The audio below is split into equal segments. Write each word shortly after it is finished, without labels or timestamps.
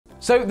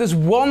So there's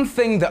one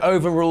thing that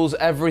overrules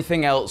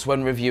everything else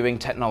when reviewing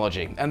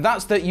technology, and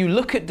that's that you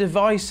look at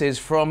devices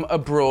from a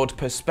broad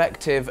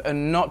perspective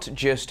and not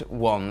just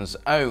one's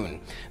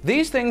own.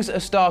 These things are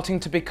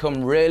starting to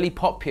become really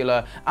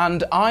popular,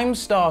 and I'm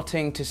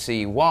starting to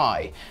see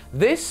why.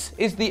 This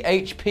is the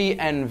HP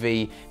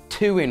Envy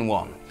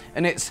 2-in-1,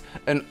 and it's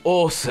an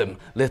awesome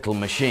little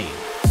machine.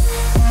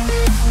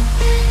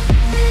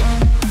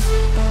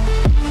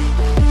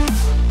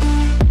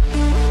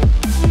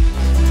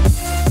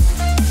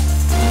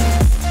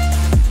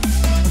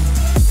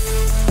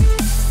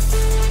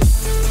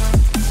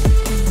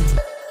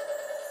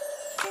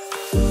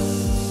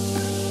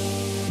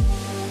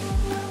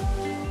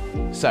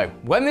 So,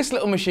 when this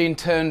little machine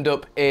turned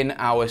up in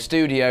our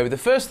studio, the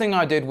first thing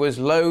I did was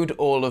load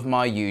all of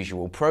my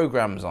usual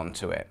programs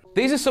onto it.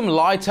 These are some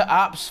lighter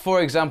apps,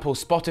 for example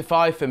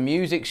Spotify for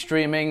music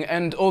streaming,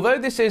 and although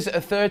this is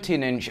a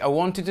 13-inch, I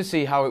wanted to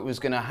see how it was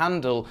going to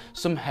handle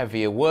some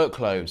heavier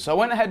workloads. So I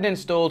went ahead and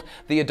installed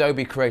the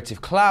Adobe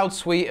Creative Cloud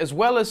suite as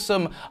well as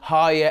some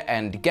higher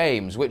end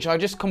games, which I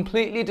just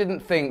completely didn't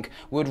think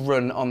would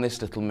run on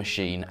this little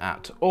machine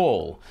at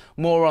all.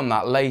 More on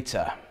that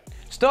later.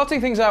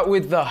 Starting things out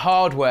with the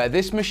hardware,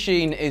 this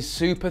machine is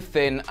super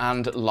thin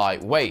and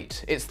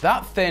lightweight. It's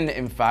that thin,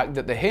 in fact,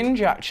 that the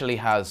hinge actually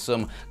has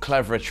some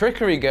clever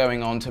trickery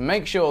going on to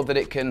make sure that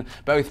it can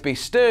both be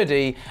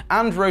sturdy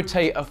and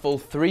rotate a full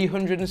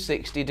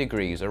 360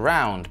 degrees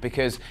around.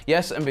 Because,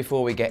 yes, and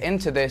before we get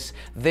into this,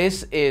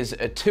 this is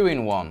a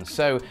 2-in-1.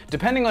 So,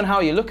 depending on how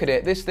you look at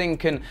it, this thing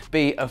can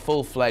be a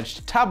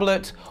full-fledged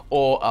tablet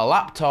or a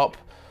laptop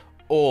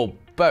or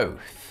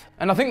both.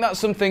 And I think that's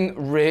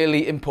something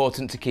really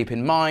important to keep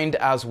in mind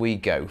as we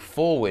go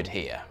forward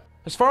here.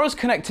 As far as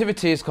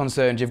connectivity is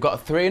concerned, you've got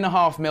a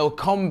 3.5mm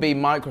combi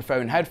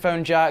microphone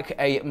headphone jack,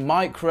 a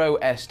micro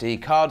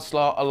SD card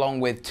slot, along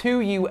with 2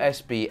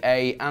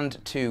 USB-A and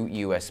 2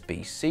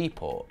 USB-C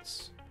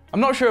ports. I'm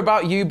not sure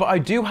about you, but I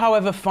do,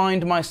 however,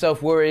 find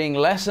myself worrying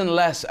less and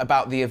less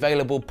about the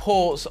available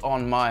ports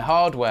on my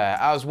hardware,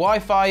 as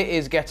Wi-Fi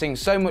is getting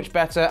so much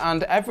better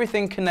and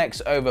everything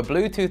connects over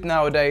Bluetooth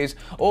nowadays,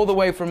 all the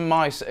way from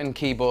mice and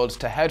keyboards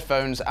to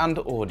headphones and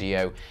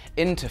audio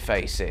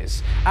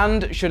interfaces.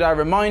 And should I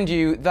remind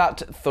you that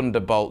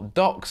Thunderbolt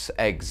docks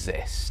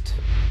exist?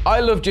 I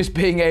love just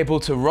being able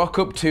to rock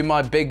up to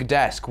my big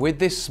desk with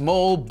this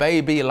small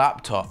baby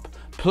laptop,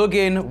 plug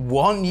in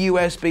one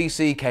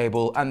USB-C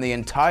cable, and the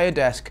entire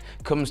desk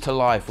comes to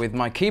life with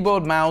my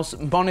keyboard, mouse,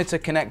 monitor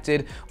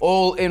connected,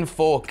 all in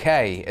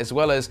 4K, as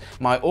well as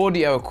my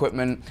audio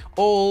equipment,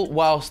 all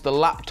whilst the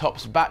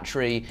laptop's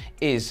battery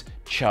is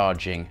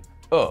charging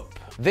up.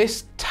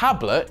 This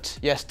tablet,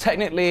 yes,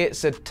 technically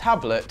it's a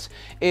tablet,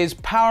 is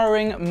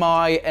powering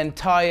my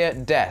entire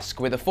desk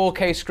with a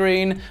 4K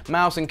screen,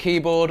 mouse and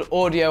keyboard,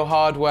 audio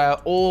hardware,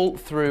 all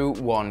through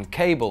one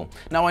cable.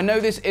 Now I know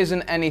this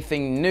isn't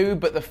anything new,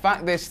 but the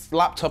fact this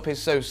laptop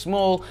is so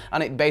small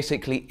and it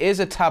basically is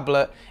a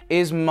tablet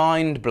is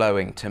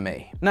mind-blowing to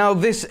me. Now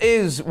this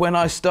is when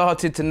I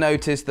started to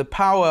notice the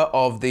power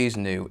of these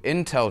new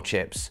Intel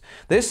chips.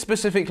 This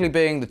specifically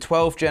being the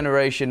 12th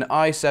generation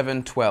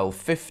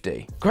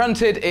i7-1250.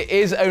 Granted, it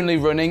is only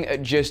running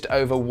at just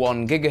over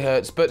 1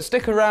 GHz, but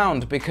stick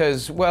around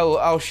because, well,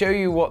 I'll show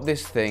you what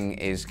this thing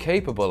is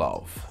capable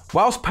of.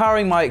 Whilst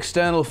powering my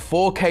external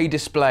 4K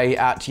display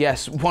at,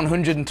 yes,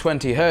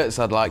 120 Hz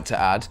I'd like to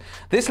add,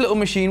 this little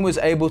machine was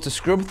able to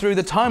scrub through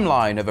the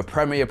timeline of a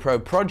Premiere Pro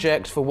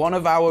project for one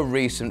of our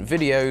recent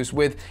videos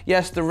with,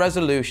 yes, the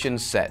resolution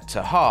set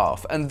to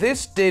half, and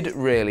this did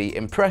really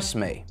impress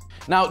me.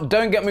 Now,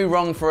 don't get me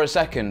wrong for a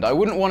second, I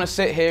wouldn't want to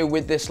sit here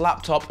with this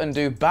laptop and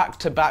do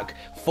back-to-back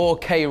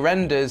 4K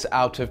renders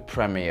out of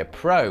Premiere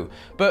Pro,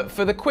 but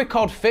for the quick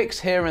odd fix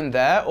here and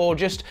there, or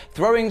just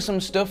throwing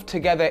some stuff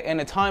together in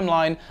a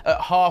timeline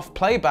at half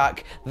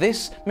playback,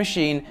 this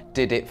machine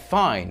did it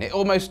fine. It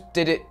almost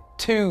did it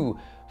too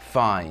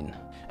fine.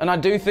 And I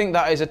do think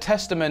that is a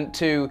testament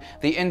to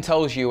the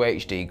Intel's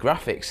UHD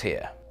graphics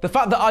here. The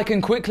fact that I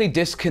can quickly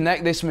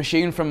disconnect this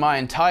machine from my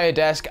entire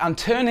desk and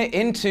turn it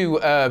into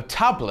a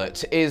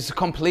tablet is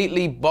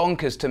completely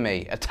bonkers to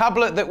me. A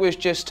tablet that was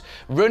just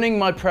running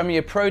my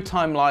Premiere Pro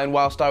timeline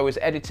whilst I was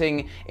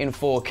editing in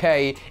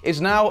 4K is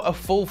now a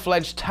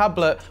full-fledged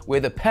tablet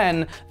with a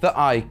pen that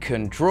I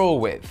can draw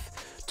with.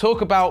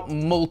 Talk about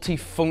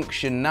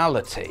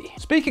multifunctionality.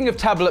 Speaking of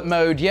tablet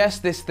mode, yes,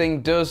 this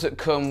thing does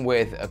come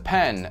with a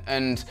pen,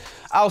 and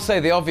I'll say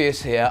the obvious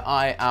here,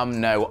 I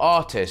am no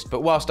artist,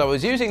 but whilst I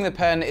was using the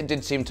pen, it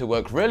did seem to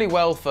work really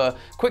well for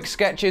quick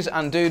sketches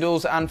and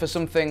doodles, and for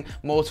something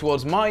more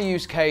towards my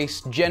use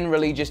case,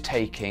 generally just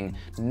taking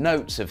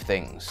notes of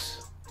things.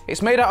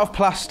 It's made out of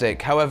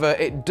plastic, however,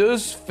 it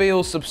does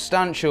feel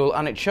substantial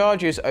and it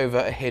charges over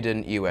a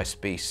hidden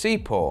USB-C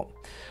port.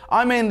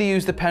 I mainly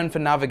use the pen for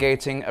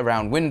navigating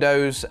around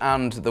Windows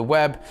and the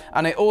web,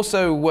 and it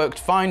also worked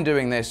fine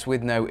doing this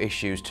with no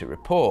issues to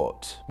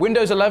report.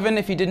 Windows 11,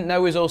 if you didn't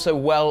know, is also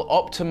well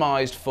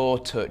optimized for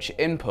touch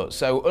input,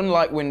 so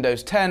unlike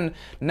Windows 10,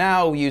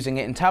 now using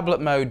it in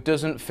tablet mode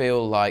doesn't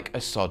feel like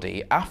a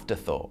soddy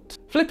afterthought.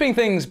 Flipping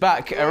things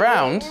back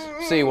around,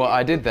 see what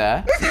I did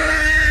there?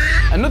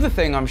 Another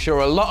thing I'm sure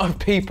a lot of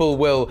people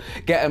will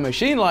get a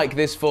machine like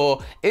this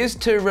for is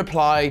to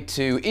reply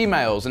to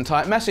emails and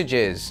type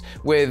messages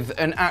with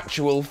an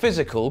actual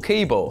physical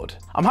keyboard.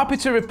 I'm happy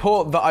to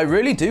report that I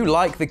really do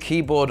like the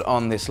keyboard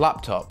on this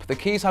laptop. The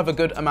keys have a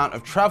good amount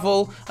of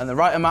travel and the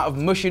right amount of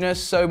mushiness,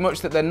 so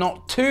much that they're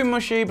not too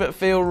mushy but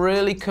feel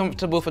really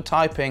comfortable for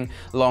typing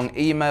long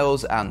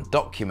emails and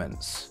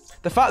documents.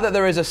 The fact that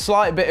there is a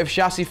slight bit of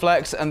chassis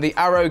flex and the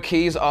arrow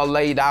keys are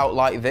laid out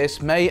like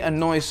this may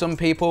annoy some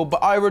people,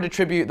 but I would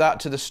attribute that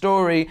to the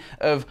story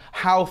of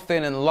how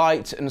thin and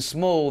light and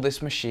small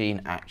this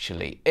machine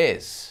actually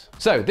is.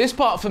 So this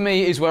part for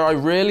me is where I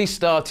really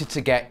started to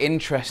get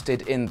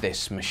interested in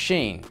this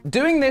machine.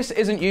 Doing this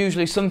isn't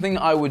usually something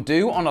I would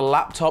do on a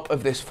laptop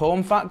of this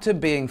form factor,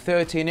 being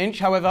 13-inch.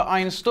 However, I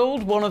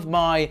installed one of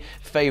my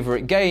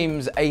favorite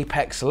games,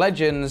 Apex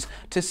Legends,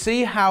 to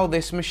see how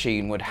this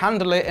machine would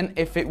handle it and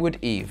if it would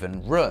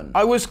even run.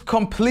 I was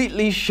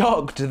completely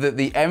shocked that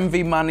the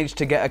Envy managed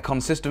to get a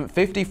consistent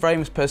 50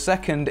 frames per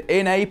second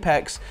in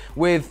Apex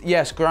with,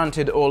 yes,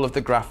 granted, all of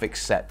the graphics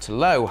set to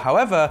low.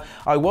 However,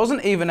 I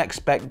wasn't even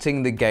expecting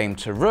the game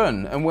to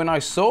run, and when I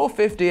saw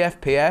 50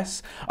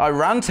 FPS, I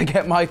ran to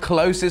get my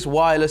closest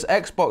wireless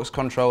Xbox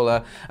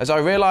controller as I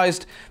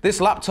realized this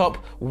laptop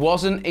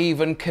wasn't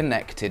even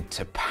connected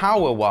to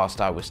power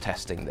whilst I was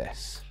testing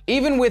this.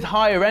 Even with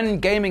higher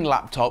end gaming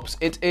laptops,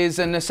 it is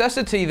a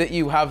necessity that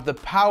you have the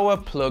power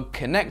plug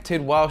connected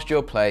whilst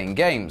you're playing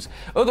games.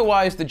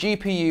 Otherwise, the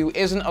GPU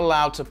isn't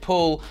allowed to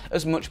pull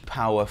as much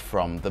power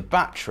from the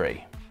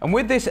battery. And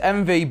with this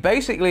Envy,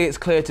 basically it's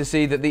clear to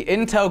see that the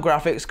Intel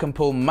graphics can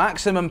pull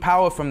maximum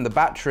power from the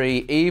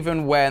battery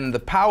even when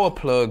the power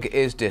plug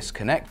is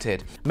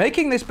disconnected,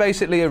 making this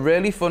basically a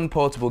really fun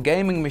portable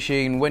gaming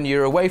machine when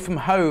you're away from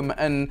home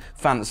and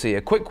fancy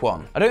a quick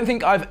one. I don't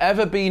think I've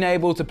ever been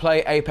able to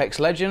play Apex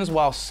Legends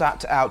while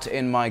sat out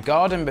in my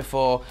garden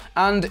before,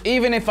 and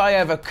even if I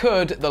ever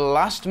could, the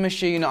last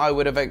machine I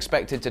would have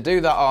expected to do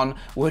that on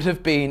would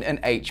have been an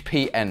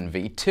HP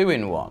Envy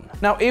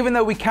 2-in-1. Now, even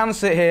though we can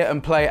sit here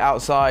and play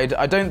outside,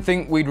 I don't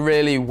think we'd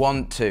really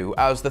want to,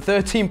 as the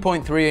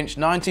 13.3-inch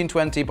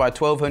 1920 by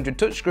 1200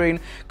 touchscreen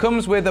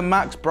comes with a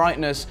max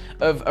brightness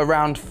of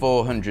around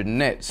 400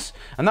 nits,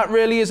 and that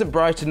really isn't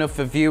bright enough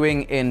for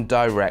viewing in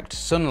direct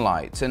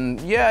sunlight. And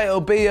yeah,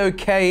 it'll be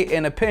okay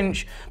in a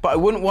pinch, but I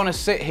wouldn't want to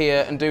sit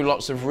here and do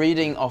lots of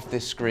reading off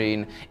this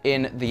screen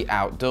in the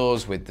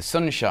outdoors with the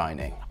sun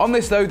shining. On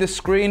this though, the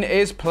screen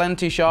is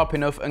plenty sharp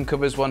enough and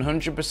covers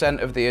 100%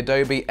 of the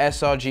Adobe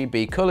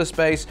sRGB color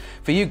space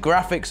for you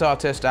graphics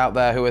artists out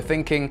there who are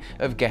thinking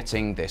of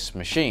getting this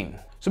machine.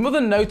 Some other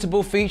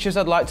notable features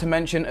I'd like to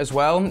mention as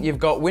well. You've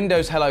got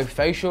Windows Hello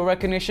facial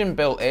recognition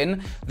built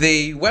in.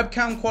 The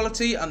webcam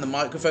quality and the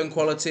microphone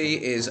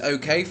quality is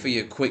okay for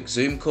your quick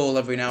Zoom call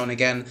every now and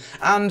again.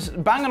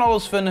 And Bang &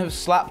 Olufsen have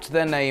slapped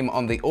their name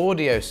on the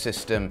audio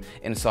system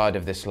inside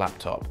of this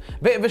laptop.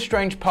 Bit of a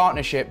strange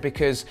partnership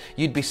because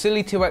you'd be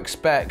silly to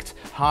expect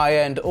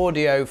high-end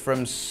audio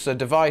from a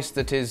device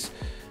that is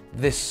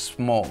this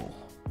small.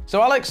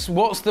 So Alex,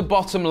 what's the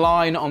bottom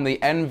line on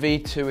the Envy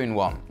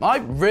 2-in-1? I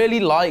really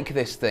like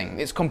this thing.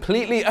 It's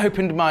completely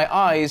opened my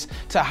eyes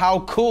to how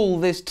cool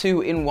this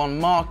 2-in-1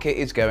 market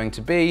is going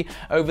to be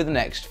over the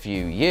next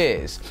few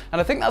years. And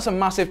I think that's a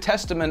massive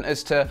testament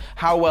as to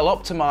how well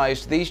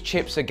optimized these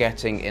chips are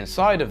getting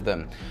inside of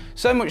them.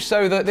 So much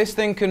so that this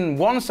thing can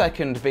 1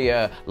 second be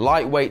a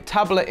lightweight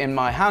tablet in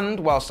my hand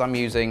whilst I'm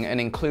using an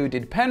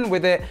included pen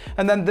with it,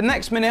 and then the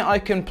next minute I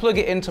can plug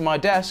it into my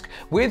desk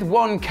with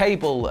one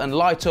cable and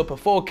light up a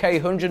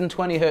 4K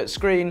 120Hz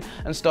screen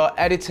and start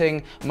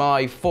editing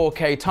my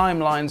 4K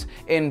timelines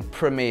in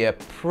Premiere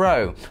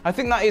Pro. I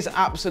think that is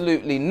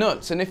absolutely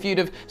nuts, and if you'd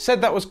have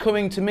said that was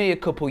coming to me a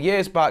couple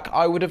years back,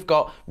 I would have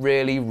got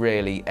really,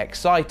 really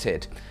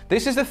excited.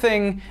 This is the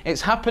thing,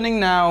 it's happening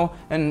now,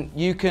 and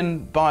you can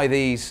buy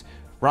these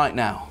right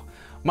now.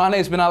 My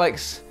name's been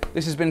Alex,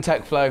 this has been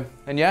TechFlow,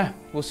 and yeah,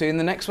 we'll see you in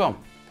the next one.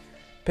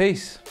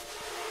 Peace.